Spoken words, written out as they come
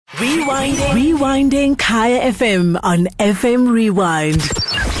Rewinding Kaya FM on FM Rewind.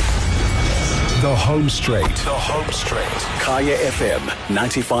 The Home Straight. Kaya FM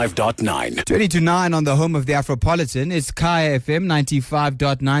 95.9. 20 to 9 on the home of the Afropolitan. It's Kaya FM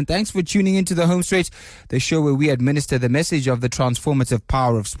 95.9. Thanks for tuning into the Home Straight, the show where we administer the message of the transformative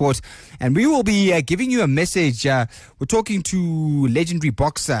power of sport. And we will be giving you a message. We're talking to legendary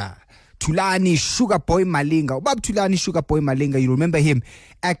boxer Thulani Sugar Boy Malinga. About Thulani Sugar Boy Malinga, you remember him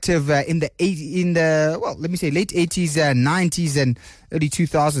active in the late 80s, 90s and early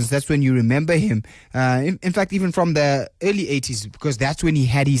 2000s. That's when you remember him. In fact, even from the early 80s, because that's when he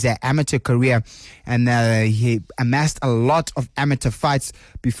had his amateur career, and he amassed a lot of amateur fights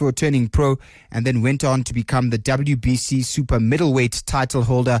before turning pro, and then went on to become the WBC super middleweight title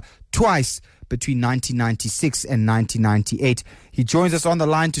holder twice between 1996 and 1998. He joins us on the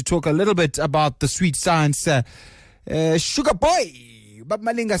line to talk a little bit about the sweet science. Sugar Boy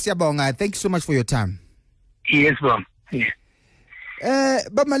Malinga, siyabonga. Thank you so much for your time. Yes, ma'am. Yeah.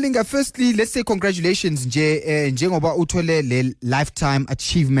 Malinga, firstly, let's say congratulations njengoba uthole le Lifetime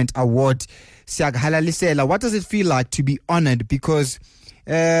Achievement Award. Siyakuhalalisela. What does it feel like to be honored? Because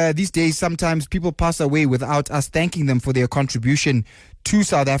these days, sometimes people pass away without us thanking them for their contribution to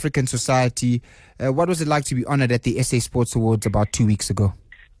South African society. What was it like to be honored at the SA Sports Awards about 2 weeks ago?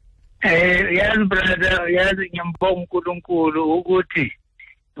 Yazi brother, yazi ngiyambonga uNkulunkulu ukuthi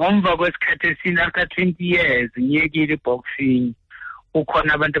ngomva kwesikhathi esina after 20 years ngiyekile boxing.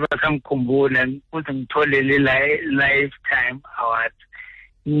 Ukhona abantu abasangikhumbula ukuthi ngithole le Lifetime Award.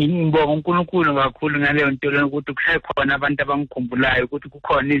 Ngibonga uNkulunkulu kakhulu ngaleyo nto lena ukuthi kusekhona abantu abangikhumbulayo ukuthi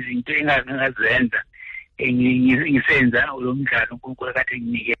kukhona izinto engazenza ngisenza lo mdlalo uNkulunkulu kade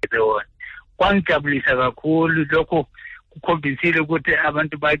nginikeze wona. Kwangijabulisa kakhulu lokho, kukhombisile ukuthi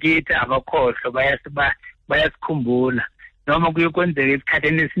abantu bakithi abakhohlwa bayasikhumbula noma kuyokwenzeka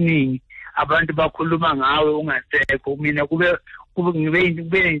esikhathini esiningi abantu bakhuluma ngawe ungasekho. Mina kube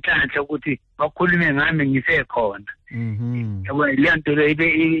nenhlanhla ukuthi bakhulume ngami ngisekhona. Yabo le nto le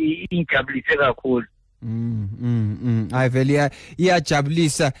ingijabulise kakhulu. Hayi vele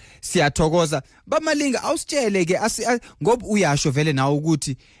iyajabulisa, siyathokoza. Malinga, awusitshele ke ngoba uyasho vele nawe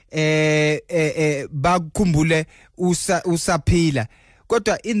ukuthi bakukhumbule usaphila,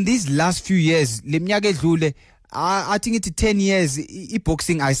 kodwa in these last few years, leminyaka edlule, I think it's 10 years,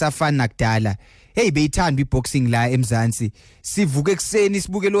 i-boxing ayisafani nakudala. Hey, beyithanda i-boxing la eMzansi. Sivuke ekseni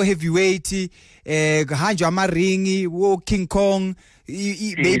sibuke lo heavyweight, kuhanjwa amaringi wo King Kong,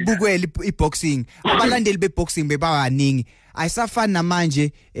 beyibukwela i-boxing. Abalandeli be-boxing bebaningi. Ayisafani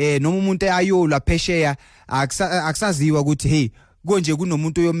namanje, noma umuntu ayolwa phesheya akusaziwa ukuthi hey konje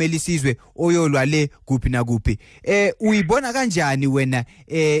kunomuntu oyomela isizwe oyolwa le kuphi na kuphi. Uyibona kanjani wena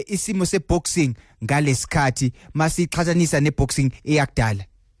isimo seboxing ngalesikhathi masiqhathanisa neboxing eyakudala?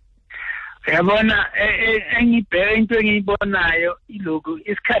 Yabona engibheka into engiyibonayo ilokhu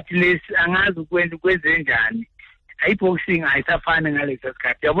isikhathi lesi angazi ukwenze njani. Boxing ayisafani ngalesi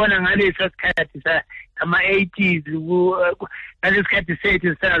sikhathi. Yabona ngalesi sikhathi ama 80s ngalesi sikhathi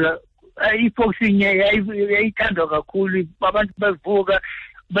sethu sala i-boxing yayithandwa kakhulu, abantu bavuka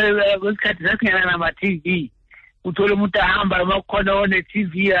kwesikhathi sasingena nama-TV. Uthola umuntu ahamba makukhona one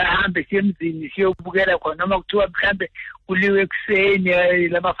TV ahambe emzini siyobukela khona, noma kuthiwa mhlambe kuliwe ekuseni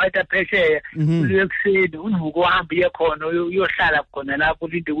lama-fighter phesheya kuliwe ekuseni uvuka uhambe iye khona uyohlala khona lapho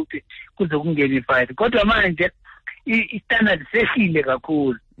ulinde ukuthi kuze kungene i-fight. Kodwa manje i-standard sehlile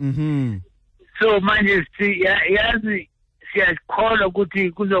kakhulu. So manje yazi siyakholwa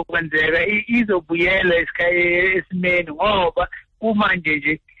ukuthi kuzokwenzeka izobuyela esimeni, ngoba kumanje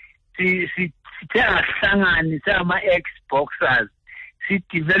nje sithe asihlangane sama-ex-boxers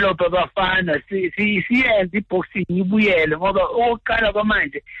sidevelop abafana siyenze i-boxing ibuyele, ngoba okokuqala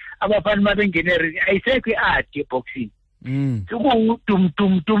kwamanje abafana mabengene ayisekho i-art ye-boxing. Dum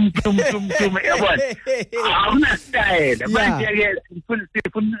yabona awunastyle manje-ke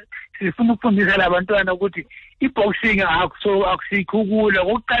sifuna ukufundisa labantwana ukuthi i-boxing akusikhukula.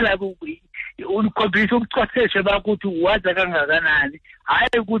 Kokuqala unikhombisa ubuchwepheshe bakuthi waza kangakanani,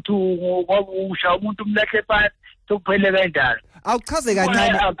 hayi ukuthi usha umuntu umlahle phansi sokuphele kanjalo. Awuchaze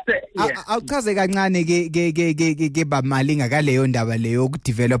kancane ke Malinga ngaleyo ndaba leyo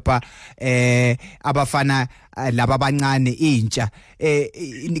ukudevelopa abafana laba abancane intsha.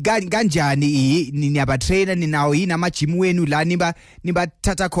 Kanjani niyabatrainer, ninawo yini ama-gym wenu la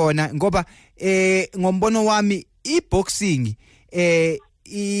nibathatha khona? Ngoba ngombono wami i-boxing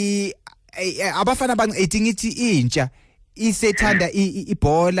abafana bangithi intsha isethanda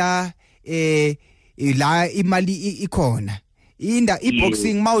ibhola la imali ikhona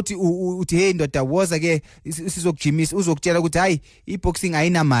i-boxing mawuthi uthi hey ndoda woza ke sizokujimisa uzokutshela ukuthi hayi i-boxing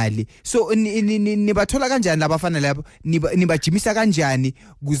ayinamali. So nibathola kanjani labafana labo, nibajimisa kanjani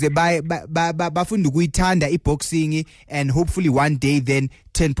kuze bafunde ukuyithanda i-boxing and hopefully one day then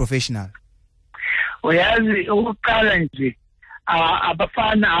turn professional? Uyazi ukuqala nje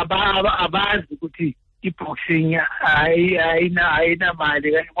abafana abazi ukuthi i-boxing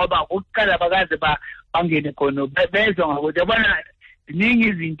ayinamali ngoba ukuqala bakaze bangene khona bezwa ngokuthi yabona ziningi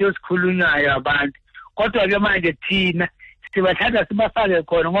izinto esikhulunywayo abantu, kodwa ke manje thina sibathatha sibafake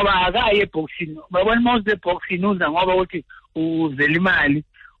khona ngoba akaye eboxing. Babona mawuze eboxing uza ngoba uthi uzela imali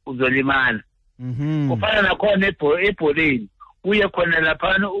uzolimala. Kufana nakhona ebholeni uye khona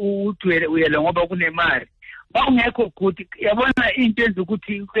lapha uthi uyela ngoba kunemali. Bawungekho ukuthi yabona into enza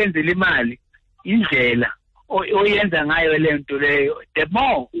ukuthi kwenzele imali indlela oyenza ngayo le nto leyo. The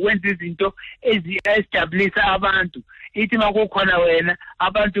more wenza izinto ezijabulisa abantu, ithi makukhona wena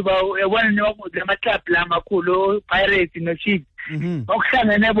abantu yabona lama club lamakhulu Pirates no Chiefs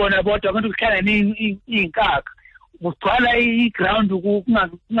okuhlangene bona bodwa abantu kuhlangene inkaka kugcwala i-ground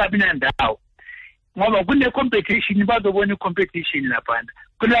kungabi nandawo ngoba kune competition. Bazobona i-competition lapha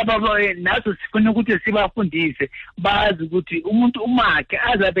kulaba naso sifuna ukuthi sibafundise bazi ukuthi umuntu umakhe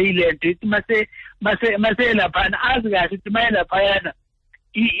azabe yilento ithi mase lapha azi kahle ukuthi mayelapha yana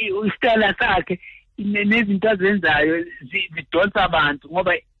istyle sakhe nezinto azenzayo zidonsa abantu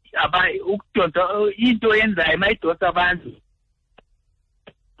ngoba ukudonsa into yenzayo mayidonsa abantu.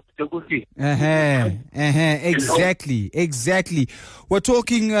 Exactly. We're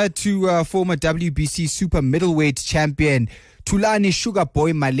talking to former WBC super middleweight champion Thulani Sugar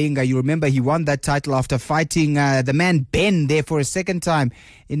Boy Malinga. You remember he won that title after fighting the man Ben there for a second time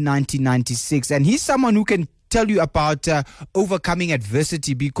in 1996. And he's someone who can tell you about overcoming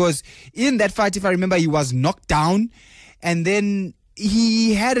adversity, because in that fight, if I remember, he was knocked down and then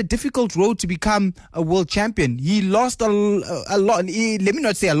he had a difficult road to become a world champion. He lost a lot. Let me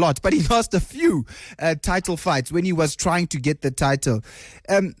not say a lot, but he lost a few title fights when he was trying to get the title.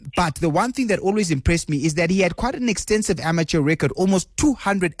 But the one thing that always impressed me is that he had quite an extensive amateur record, almost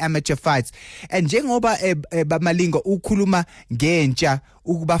 200 amateur fights. And njengoba Malinga ukhuluma ngentsha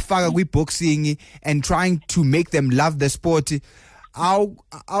ukubafaka kwi-boxing and trying to make them love the sport,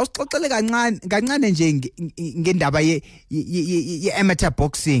 awusixoxele kancane nje ngendaba ye amateur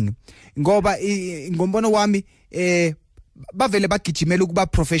boxing ngoba ngombono wami bavele bagijimela ukuba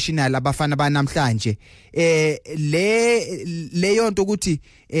professional abafana banamhlanje. Leyo nto ukuthi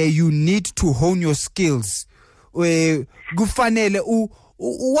you need to hone your skills. Kufanele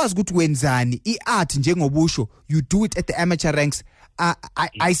uwazi ukuthi wenzani i-art njengobusho, you do it at the amateur ranks.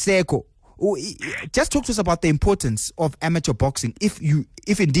 Ayiseko. Just talk to us about the importance of amateur boxing, if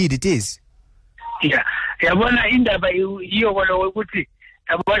indeed it is. Yeah, yabona indaba iyo kwalo ukuthi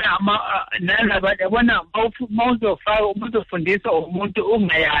yabona mawuzofundisa umuntu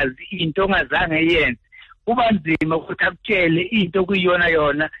ungayazi into ongazange yenze, kuba nzima ukuthi akutshele into kuyiyona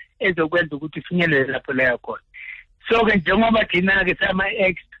yona ezokwenza ukuthi ufinyelele lapho leyo khona. So ke njengoba thina ke sama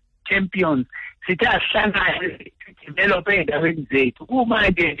ex champions sithi asihlangane develop endaweni zethu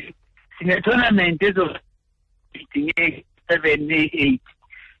kuma ke sine-tournament ezodingeka 7-8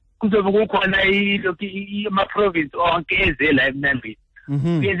 kuzobe kukhona ama-province onke eze la eMnambithi.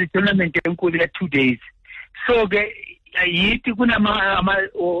 Tournament enkulu ya 2 days. So ke yithi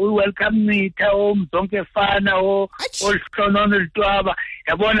welcome meter omzonke fana olhlonono litwaba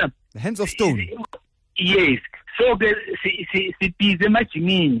yabona the hands of stone. Yes. So ke sibhize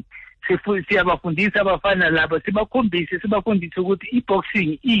emajimini siyabafundisa abafana labo, sibafundise ukuthi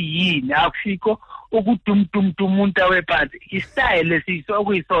i-boxing iyini, akusikho ukudumdumdum umuntu awephansi. I-style esiso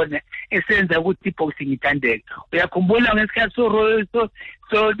okuyisona esenza ukuthi i-boxing ithandeke. Uyakhumbula ngesikhathi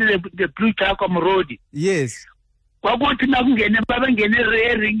so the blue jack on road? Yes. Kwakuthi nakungene babengene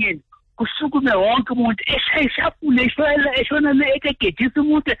eringini kusukume wonke umuntu eshayishafule eshona ekegedisa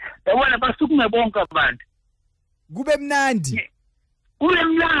umuntu, yabona basukume bonke abantu kube mnandi.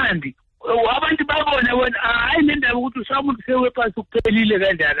 Ulemlandi abantu babona wena hayi nendaba ukuthi usamuntu sewephansi ukuphelile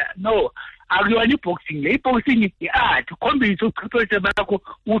kanjani. No, akuyona i-boxing le. I-boxing i-art, ukhombisa ubuchwepheshe bakho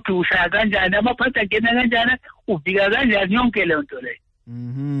ukuthi ushaya kanjani, amaphansi angena kanjani, uvika kanjani, yonke leyo nto leyo.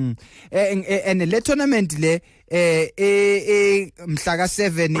 And le tournament le mhla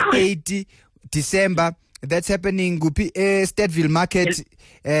ka-7-8 December, that's happening kuphi Stadville Market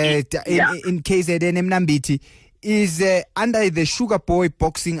in KZN eMnambithi, is under the Sugar Boy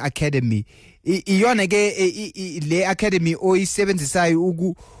Boxing Academy. Iyona ke le academy oyisebenzisayo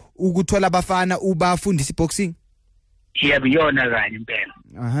ukuthola abafana ubafundisa boxing. Yebo, iyona kanye impela.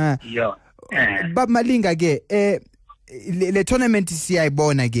 Baba Malinga ke le tournament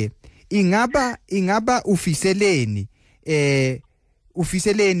siyayibona ke ingaba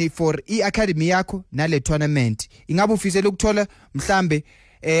ufiseleni for i-academy yakho nale tournament ingaba ufisela ukuthola mhlambe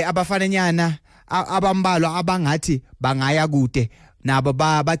abafananyana abambalwa abangathi bangaya kude nabo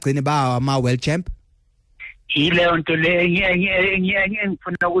bagcine ba ama world champ. Ile nto le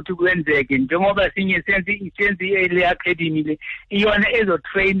ngifuna ukuthi kwenzeke njengoba senze ile academy le iyona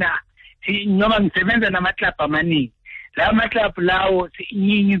ezotrainer noma ngisebenza nama-club amaningi la ma-club lawo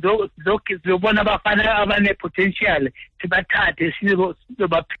ngizobona abafana abane-potential sibathathe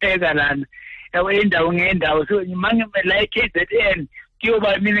sizobapheka lana endawo ngendawo so la KZN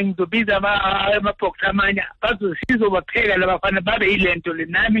kuyoba mina ngizobiza ama-box amanye sizobapheka labafana babe ilento le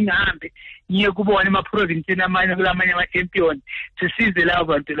nami ngihambe ngiye kubona ema-provinsini amanye kulamanye ama-champion sisize labo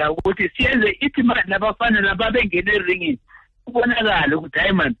bantu la ukuthi siyenze ithi manje labafana laba bengene eringini kubonakala ukuthi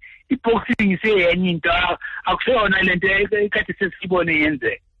hayi man i-boxing iseyenye into akuseyona lento ekade sesiyibone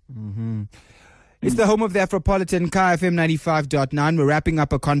yenzeka. It's the home of the Afropolitan, Kaya FM 95.9. We're wrapping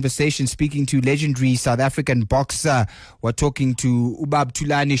up a conversation speaking to legendary South African boxer. We're talking to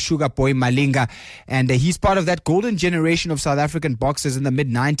Thulani Sugar Boy Malinga. And he's part of that golden generation of South African boxers in the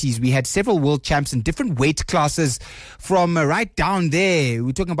mid-90s. We had several world champs in different weight classes from right down there.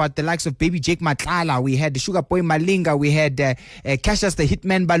 We're talking about the likes of Baby Jake Matlala. We had Sugar Boy Malinga. We had Cassius the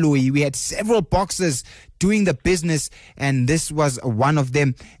Hitman Baloyi. We had several boxers doing the business. And this was one of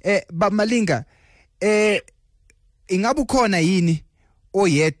them. But Malinga, ingabu khona yini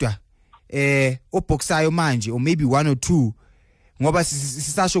oyedwa oboxayo manje or maybe one or two ngoba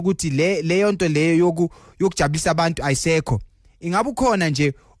sisasho ukuthi le yonto leyo yokujabulisa abantu ayisekho ingabu khona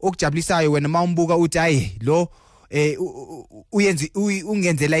nje okujabulisayo wena mawumbuka uthi hayi lo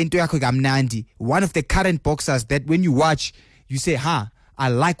ungenzela into yakho kamnandi, one of the current boxers that when you watch you say I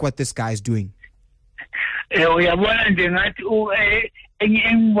like what this guy is doing? Uyabona nje ngathi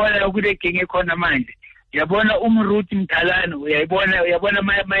engibona ukuthi eginge khona manje uyabona umruti Mthalane uyabona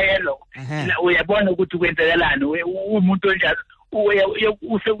mayelo uyabona ukuthi kwenzakalani umuntu onjalo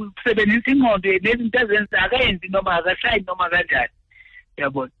usebenzisa ingqondo nezinto ezenza akayenzi noma akashayi noma kanjani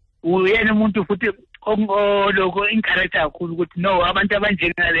uyabona uyena umuntu futhi lokho encourage kakhulu ukuthi no abantu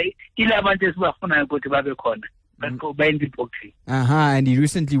abanjengale ile abantu esibafunayo ukuthi babe khona. And he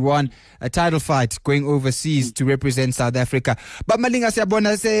recently won a title fight going overseas to represent South Africa. But Malinga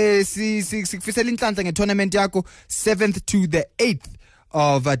siyabona sikufisela inhlanhla nge-tournament yakho 7th to the 8th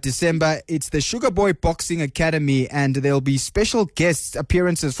of December. It's the Sugar Boy Boxing Academy, and there'll be special guest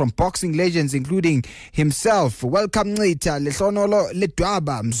appearances from boxing legends, including himself. Welcome Ncitha, Lehlonolo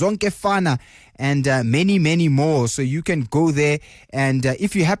Ledwaba, Mzonke Fana, and many, many more. So you can go there, and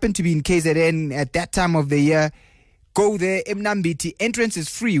if you happen to be in KZN at that time of the year, go there. Mnambithi entrance is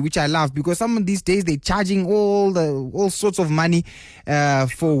free, which I love because some of these days they're charging all sorts of money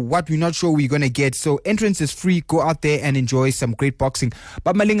for what we're not sure we're gonna get. So entrance is free. Go out there and enjoy some great boxing.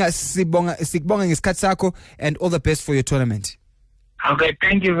 But Malinga, sikbonga ngesikhathi sakho and all the best for your tournament. Okay,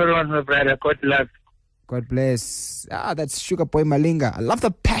 thank you very much, my brother. God bless. God bless. That's Sugar Boy Malinga. I love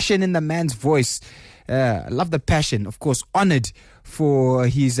the passion in the man's voice. I love the passion. Of course, honored for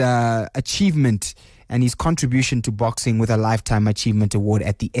his achievement and his contribution to boxing with a Lifetime Achievement Award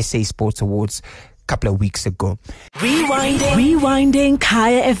at the SA Sports Awards a couple of weeks ago. Rewinding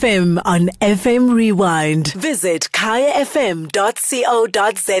Kaya FM on FM Rewind. Visit kayafm.co.za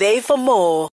for more.